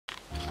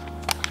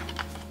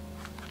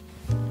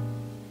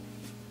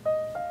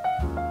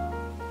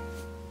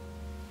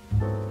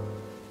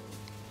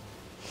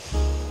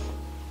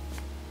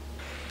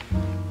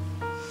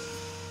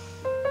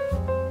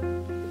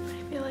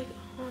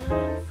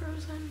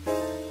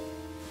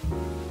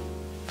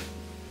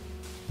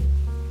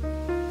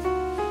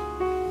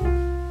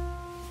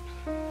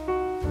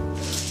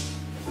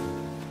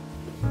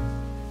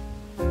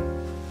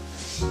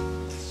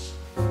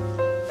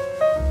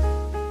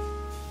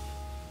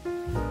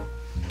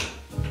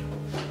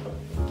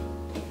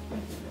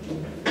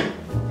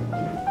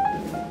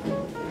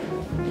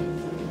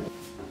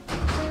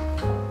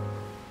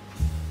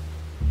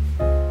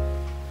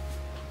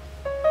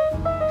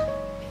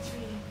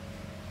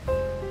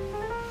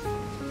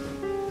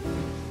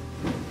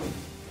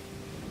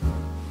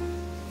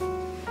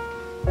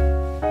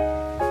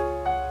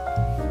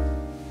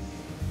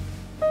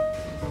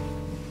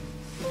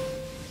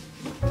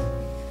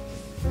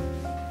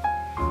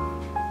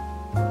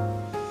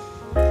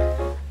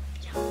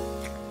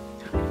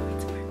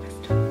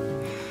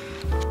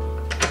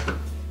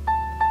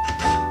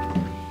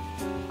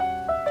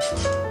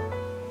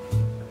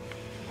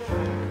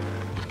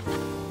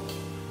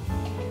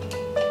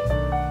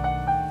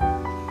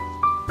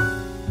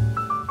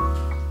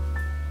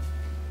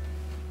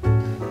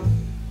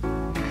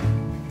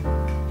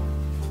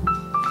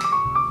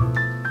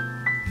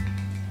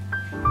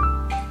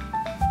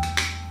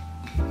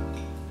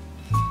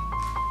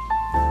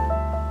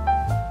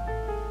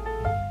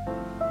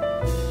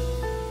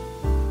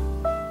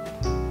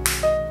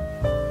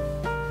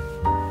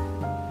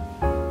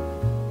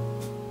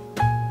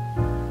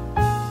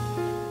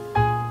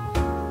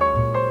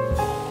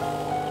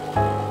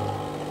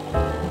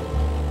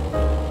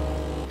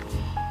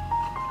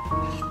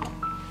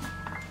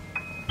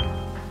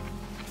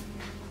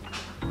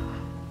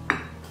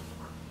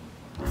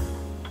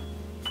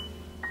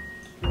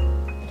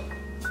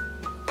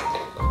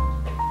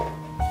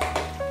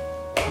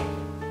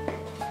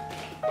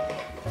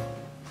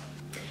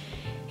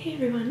Hey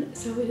everyone,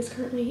 so it is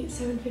currently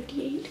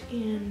 7:58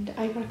 and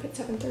I got up at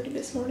 7:30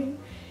 this morning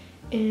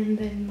and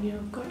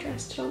then, got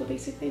dressed, did all the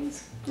basic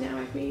things. Now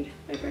I've made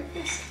my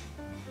breakfast.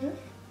 I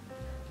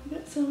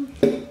got some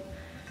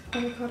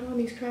avocado on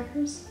these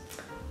crackers.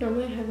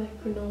 Normally I have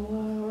like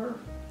granola or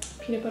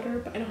peanut butter,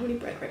 but I don't have any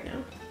bread right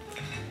now.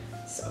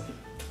 So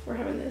we're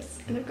having this,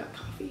 and I've got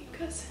coffee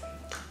because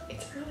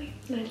it's early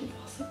and I didn't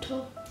fall asleep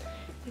till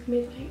like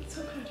midnight,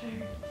 so I'm kind of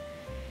tired.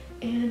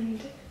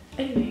 And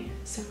anyway,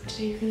 so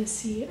today you're gonna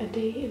see a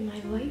day in my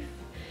life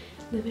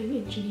living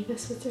in Geneva,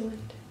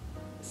 Switzerland.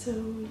 So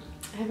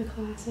I have a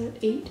class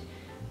at 8,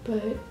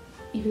 but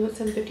even though it's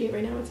 7:58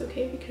 right now, it's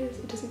okay because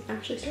it doesn't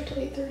actually start till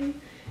 8:30.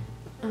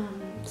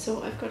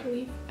 So I've got to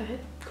leave at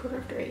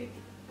 8:15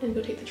 and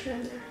go take the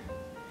tram there.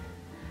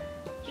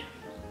 Yeah.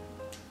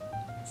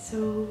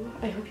 So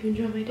I hope you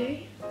enjoy my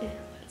day, and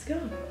let's go.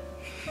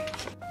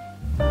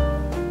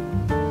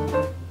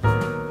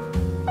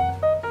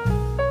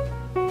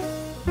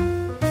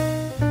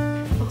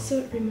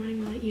 Also, remind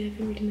me that you have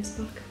been reading this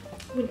book,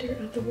 Winter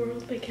of the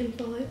World by Ken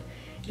Follett.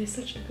 It is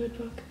such a good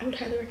book. I would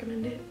highly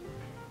recommend it.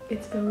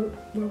 It's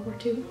about World War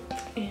II,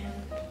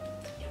 and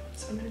yeah,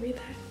 so I'm gonna read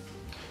that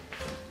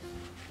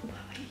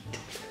while I eat.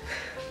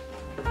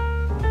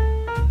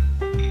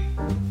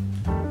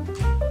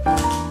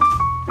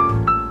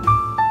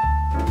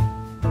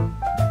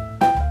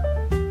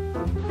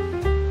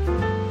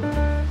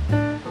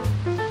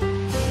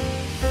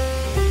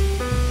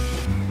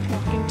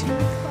 Walking to my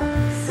class.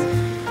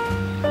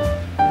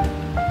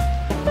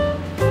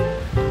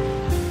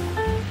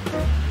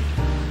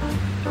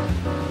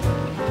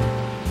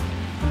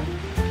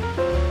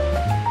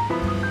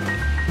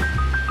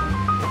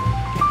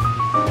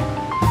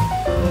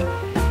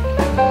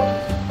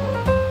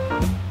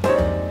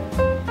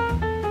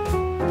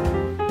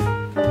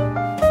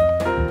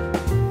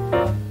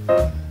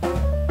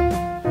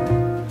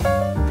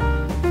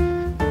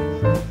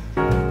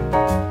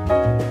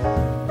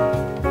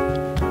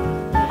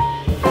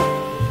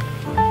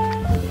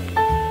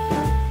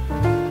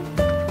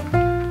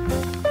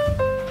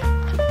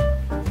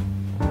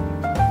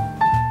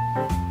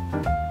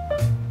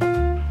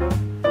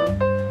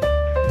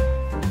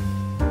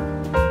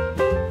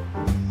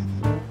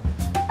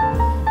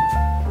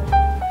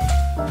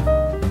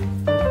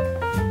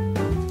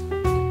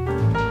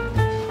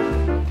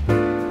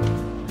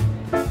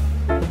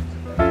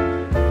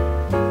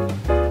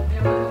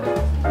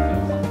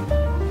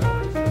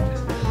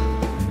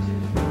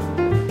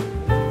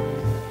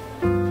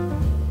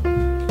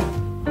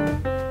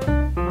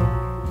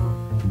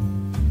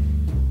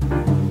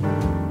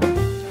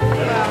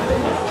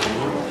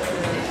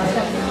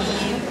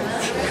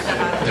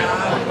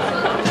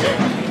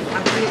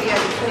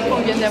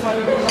 On vient d'avoir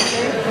le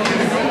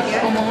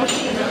on mange.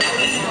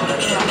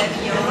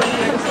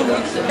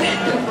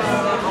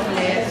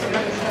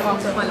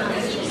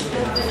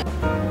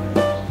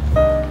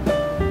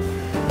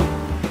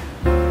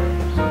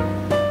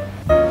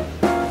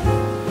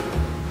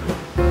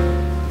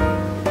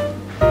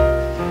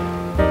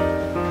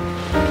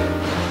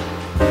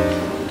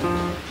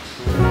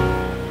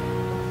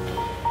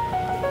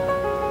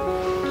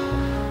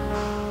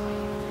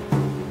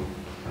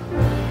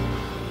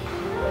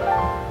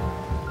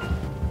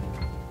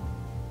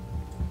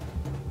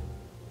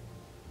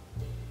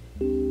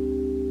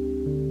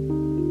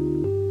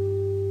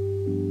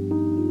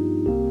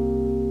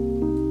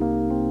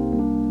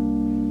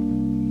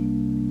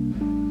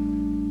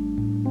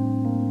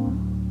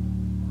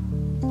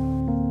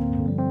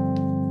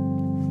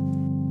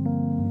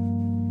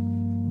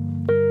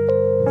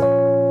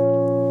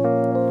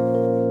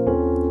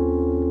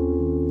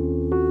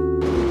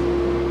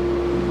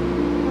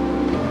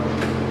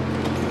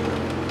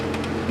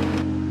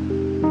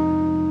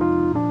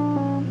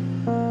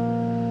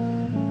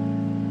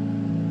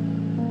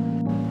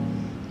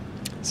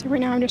 So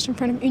right now I'm just in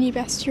front of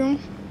Université.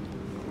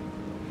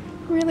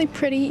 Really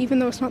pretty, even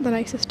though it's not the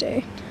nicest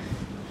day.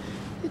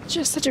 It's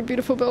just such a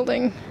beautiful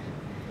building.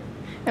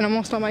 And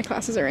almost all my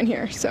classes are in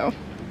here, so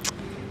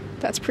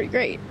that's pretty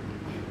great.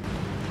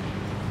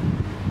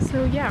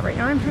 So yeah, right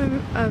now I'm in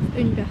front of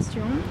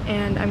Université,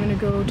 and I'm gonna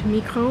go to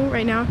Micro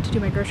right now to do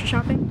my grocery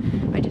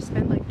shopping. I just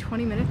spent like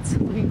 20 minutes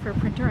looking for a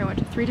printer. I went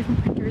to 3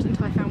 different printers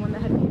until I found one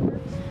that had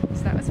paper,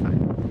 so that was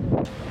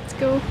fun. Let's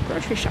go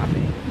grocery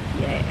shopping.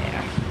 Yeah.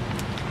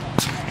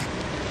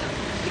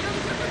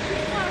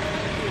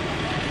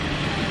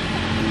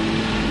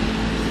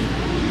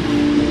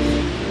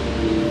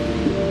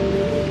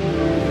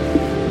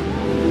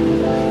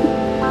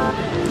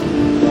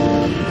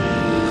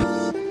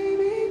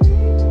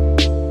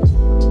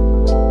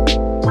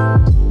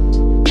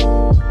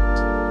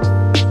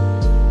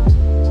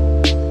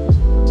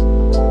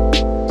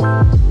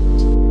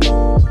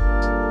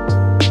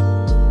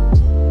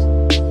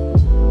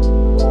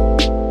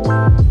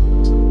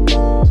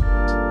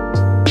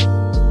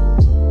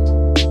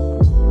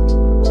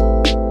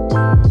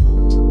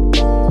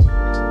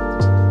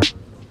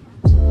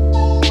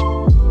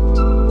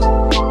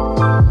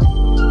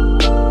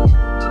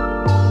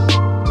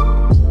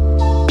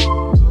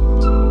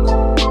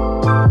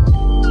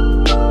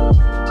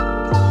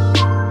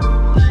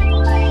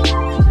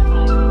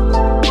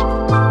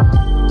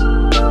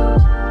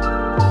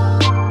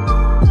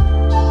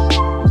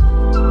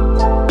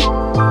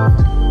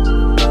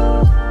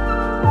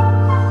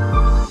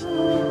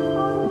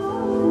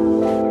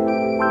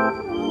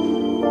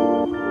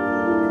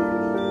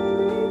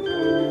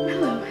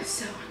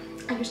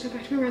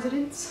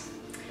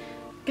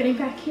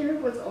 here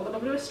was a little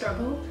bit of a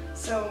struggle.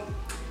 So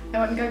I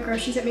went and got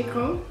groceries at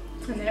Micro,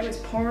 and then it was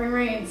pouring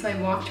rain, so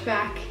I walked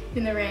back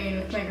in the rain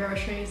with my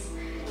groceries.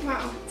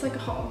 Wow, it's like a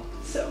haul.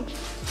 So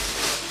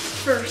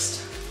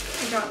first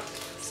I got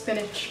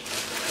spinach.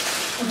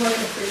 I'm going to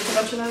freeze a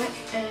bunch of that,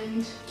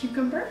 and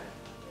cucumber,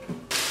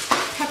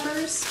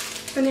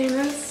 peppers,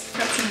 bananas,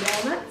 got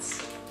some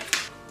walnuts.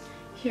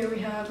 Here we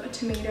have a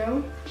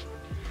tomato.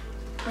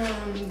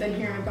 Then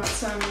here I've got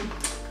some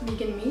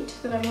vegan meat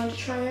that I wanted to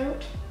try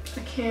out. A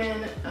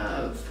can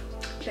of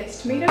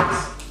diced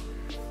tomatoes,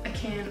 a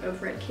can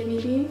of red kidney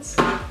beans,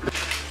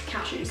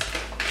 cashews.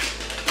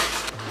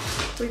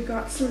 We've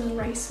got some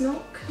rice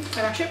milk.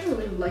 I'm actually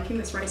really liking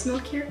this rice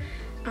milk here.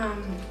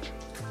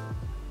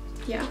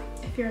 Yeah,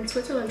 if you're in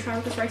Switzerland, try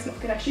out this rice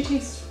milk. It actually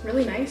tastes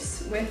really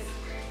nice with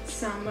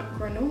some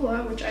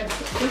granola, which I've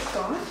just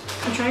got.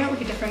 I'm trying out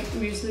like a different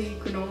muesli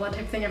granola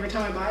type thing every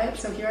time I buy it.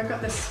 So here I've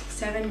got this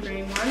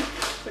 7-grain one,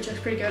 which looks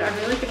pretty good. I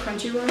really like the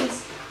crunchy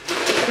ones.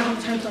 I don't have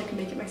the time to like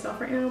make it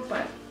myself right now,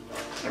 but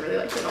I really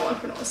like granola.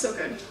 Granola's so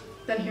good.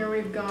 Then here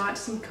we've got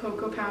some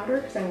cocoa powder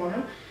because I want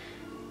to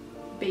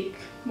bake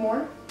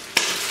more.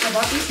 I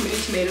bought these mini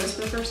tomatoes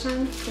for the first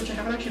time, which I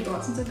haven't actually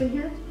bought since I've been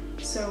here.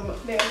 So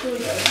they are really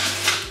good.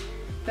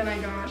 Then I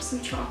got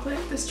some chocolate.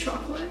 This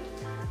chocolate,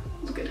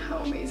 look at how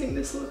amazing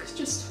this looks.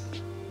 Just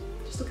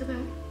look at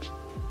that.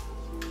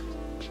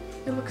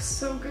 It looks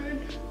so good.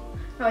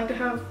 I like to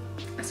have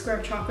a square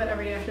of chocolate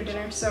every day after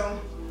dinner, so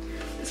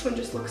this one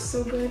just looks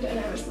so good, and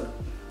I'm just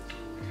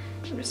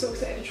so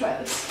excited to try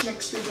this.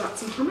 Next we got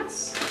some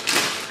hummus.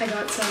 I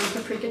got some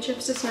paprika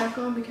chips to snack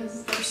on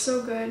because they're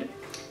so good.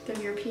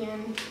 They're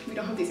European. We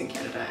don't have these in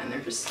Canada, and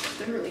they're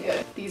really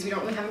good. These we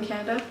don't really have in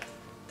Canada.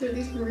 They're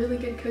these really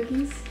good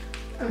cookies.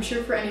 I'm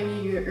sure for any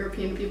of you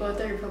European people out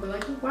there, you're probably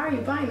like, why are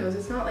you buying those?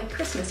 It's not like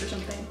Christmas or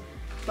something.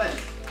 But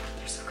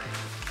they're so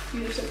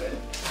good. These are so good.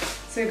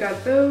 So I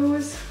got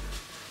those.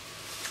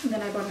 And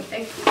then I bought an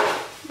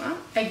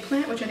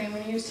eggplant, which I think I'm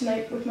going to use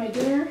tonight with my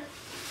dinner.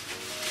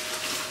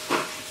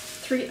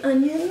 3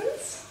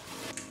 onions,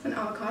 an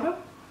avocado,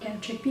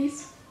 and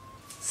chickpeas,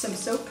 some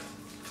soap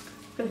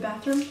for the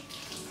bathroom.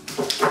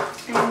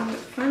 And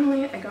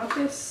finally, I got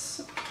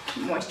this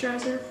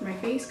moisturizer for my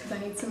face because I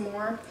need some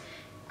more.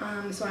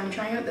 So I'm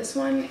trying out this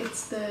one.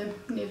 It's the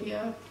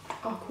Nivea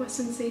Aqua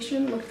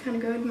Sensation. Looked kind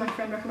of good. My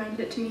friend recommended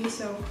it to me,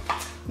 so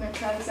I'm gonna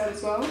try this out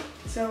as well.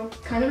 So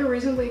kind of a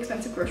reasonably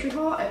expensive grocery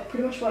haul. I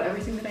pretty much bought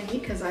everything that I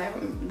need because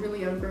I'm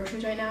really out of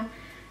groceries right now.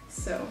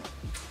 So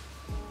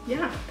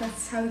yeah,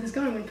 that's how this is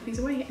going. I'm gonna put these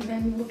away and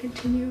then we'll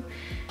continue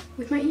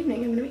with my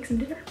evening. I'm gonna make some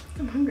dinner.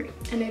 I'm hungry.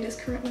 And it is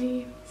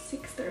currently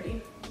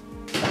 6:30.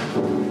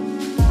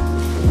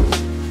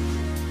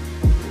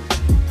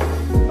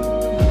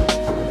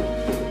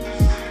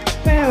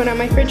 Wow, now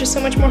my fridge is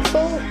so much more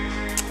full.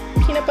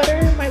 Peanut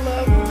butter, my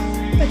love,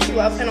 that you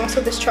love, and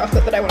also this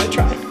chocolate that I want to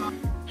try.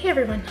 Hey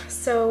everyone,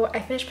 so I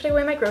finished putting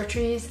away my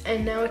groceries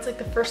and now it's like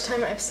the first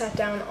time I've sat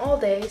down all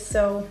day,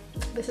 so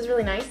this is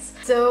really nice.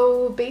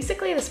 So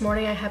basically this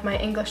morning I had my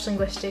English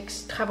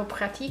linguistics travaux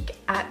pratiques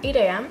at 8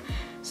 a.m.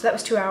 So that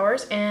was 2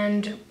 hours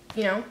and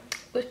you know,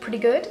 it was pretty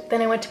good.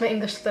 Then I went to my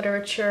English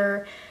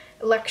literature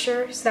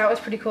lecture, so that was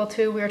pretty cool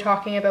too. We were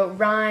talking about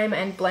rhyme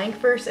and blank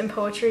verse and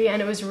poetry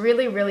and it was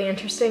really, really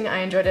interesting. I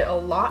enjoyed it a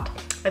lot.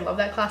 I love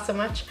that class so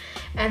much.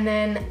 And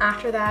then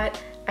after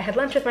that, I had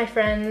lunch with my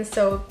friends,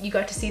 so you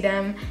got to see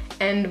them,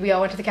 and we all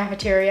went to the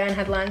cafeteria and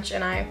had lunch,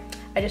 and I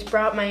just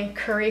brought my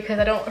curry because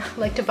I don't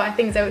like to buy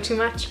things out too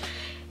much.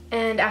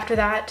 And after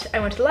that, I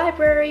went to the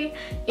library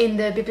in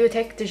the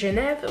Université de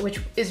Genève, which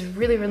is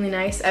really, really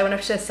nice. I went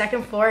up to the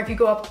 2nd floor. If you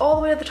go up all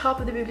the way to the top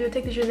of the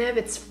Université de Genève,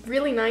 it's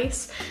really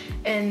nice.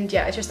 And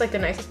yeah, it's just like the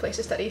nicest place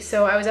to study.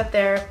 So I was up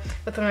there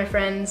with one of my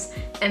friends.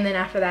 And then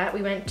after that,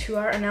 we went to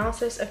our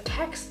analysis of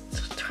text,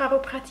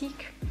 travaux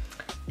pratiques.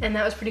 And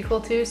that was pretty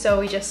cool too. So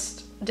we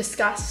just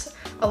discuss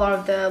a lot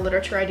of the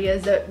literature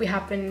ideas that we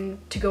happen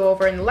to go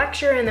over in the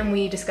lecture, and then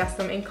we discuss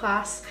them in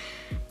class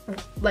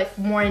like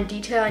more in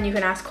detail, and you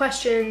can ask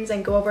questions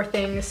and go over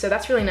things, so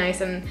that's really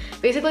nice. And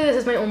basically this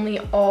is my only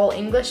all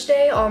English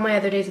day. All my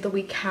other days of the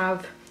week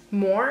have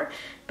more,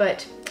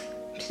 but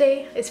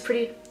today is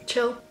pretty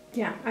chill.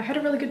 Yeah, I've had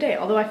a really good day,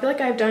 although I feel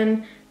like I've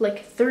done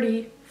like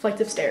 30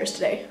 flights of stairs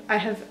today. I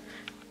have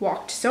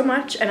walked so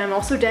much, and I'm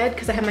also dead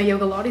because I had my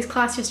yoga Lottie's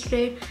class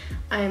yesterday.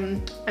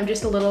 I'm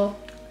just a little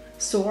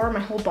sore. My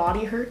whole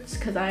body hurts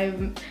because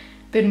I've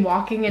been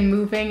walking and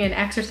moving and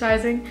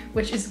exercising,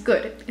 which is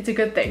good. It's a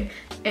good thing.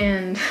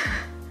 And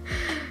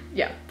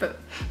yeah, but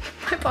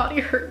my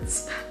body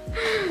hurts.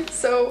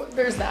 So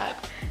there's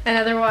that. And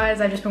otherwise,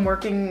 I've just been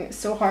working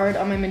so hard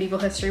on my medieval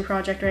history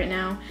project right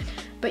now.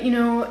 But you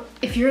know,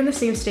 if you're in the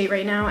same state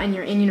right now and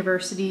you're in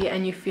university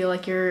and you feel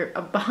like you're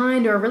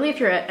behind, or really if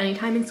you're at any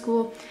time in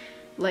school,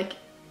 like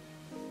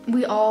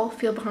we all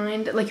feel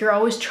behind. Like you're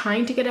always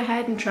trying to get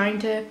ahead and trying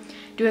to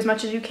do as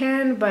much as you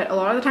can, but a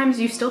lot of the times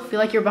you still feel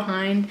like you're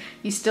behind.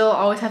 You still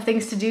always have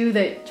things to do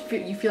that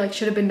you feel like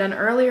should have been done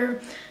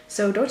earlier.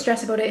 So don't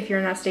stress about it if you're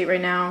in that state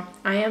right now.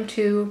 I am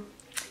too.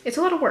 It's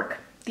a lot of work,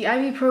 The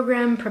IB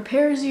program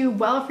prepares you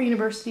well for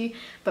university,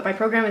 but my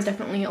program is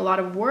definitely a lot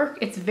of work.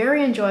 It's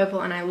very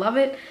enjoyable and I love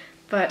it,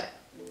 but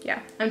yeah,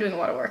 I'm doing a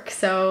lot of work.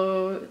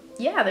 So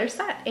yeah, there's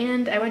that.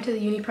 And I went to the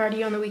uni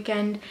party on the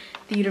weekend.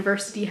 The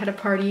university had a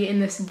party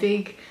in this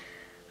big,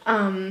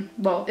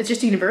 well, it's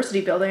just a university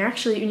building,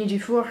 actually, Uni du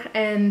Four,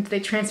 and they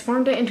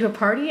transformed it into a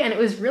party and it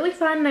was really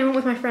fun and I went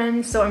with my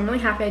friends, so I'm really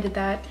happy I did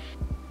that.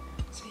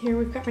 So here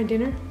we've got my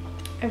dinner.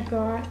 I've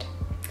got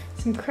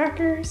some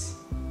crackers,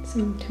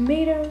 some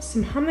tomatoes,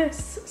 some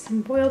hummus,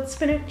 some boiled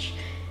spinach,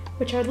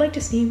 which I would like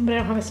to steam, but I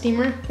don't have a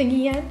steamer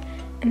thingy yet.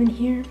 And then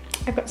here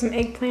I've got some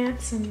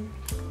eggplants, some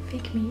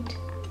fake meat,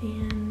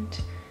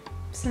 and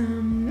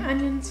some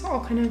onions,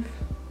 all kind of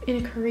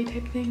in a curry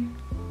type thing.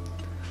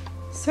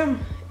 So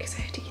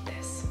excited to eat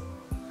this.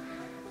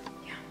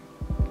 Yeah.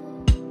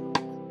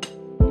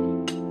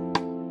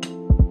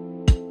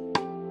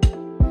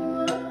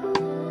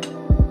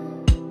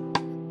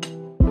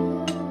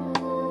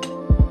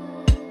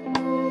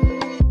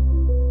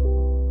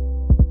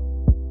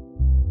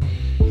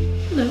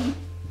 Hello.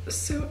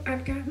 So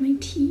I've got my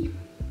tea.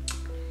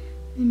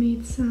 I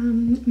made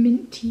some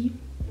mint tea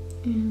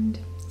and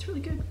it's really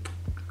good.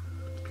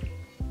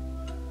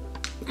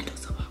 And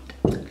also hot.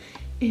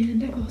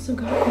 And I've also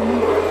got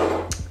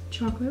my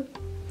chocolate.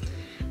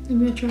 I'm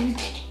gonna try.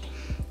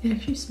 It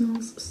actually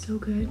smells so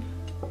good.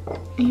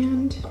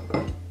 And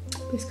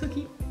this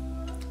cookie,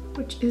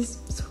 which is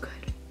so good.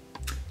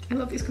 I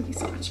love these cookies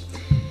so much.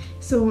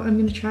 So I'm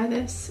gonna try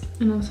this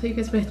and I'll tell you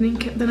guys what I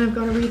think. Then I've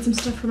got to read some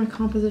stuff for my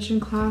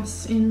composition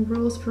class in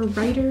rules for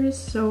writers.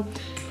 So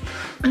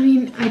I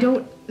mean, I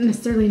don't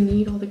necessarily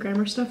need all the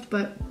grammar stuff,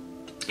 but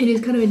it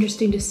is kind of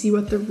interesting to see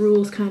what the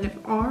rules kind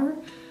of are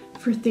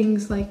for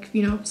things like,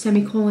 you know,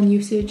 semicolon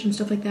usage and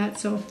stuff like that.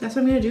 So that's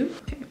what I'm gonna do.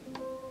 Okay.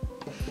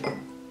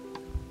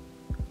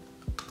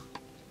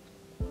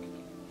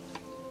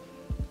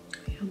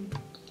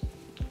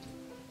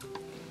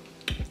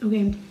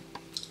 Okay.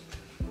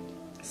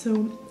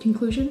 So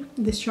conclusion,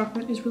 this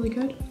chocolate is really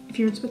good. If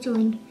you're in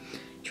Switzerland,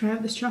 try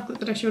out this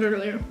chocolate that I showed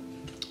earlier.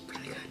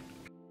 Really good.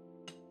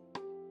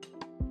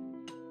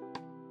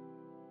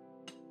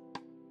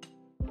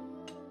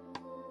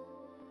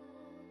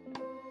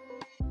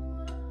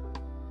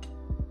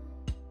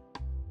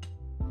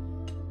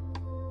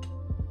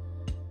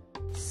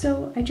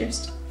 So I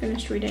just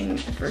finished reading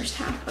the first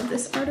half of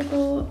this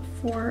article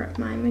for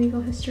my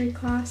medieval history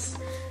class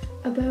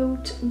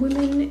about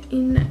women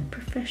in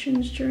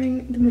professions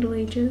during the Middle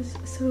Ages,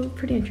 so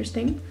pretty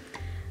interesting.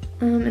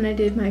 And I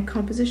did my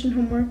composition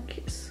homework,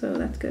 so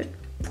that's good.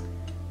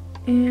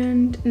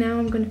 And now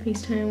I'm going to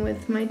FaceTime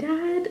with my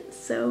dad,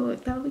 so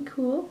that'll be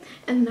cool.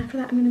 And then after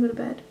that I'm going to go to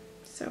bed.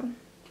 So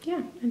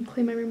yeah, and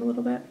clean my room a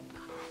little bit.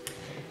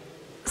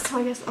 So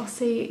I guess I'll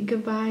say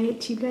goodbye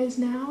to you guys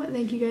now.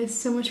 Thank you guys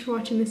so much for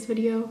watching this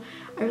video.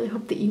 I really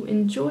hope that you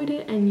enjoyed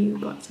it and you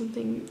got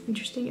something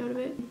interesting out of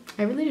it.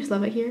 I really just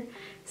love it here.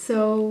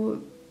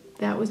 So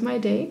that was my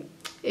day.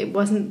 It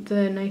wasn't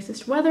the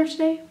nicest weather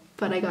today,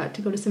 but I got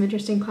to go to some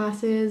interesting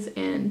classes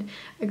and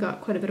I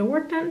got quite a bit of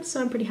work done,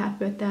 so I'm pretty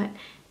happy with that.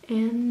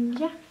 And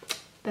yeah,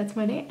 that's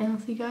my day, and I'll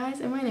see you guys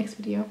in my next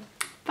video.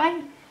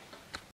 Bye!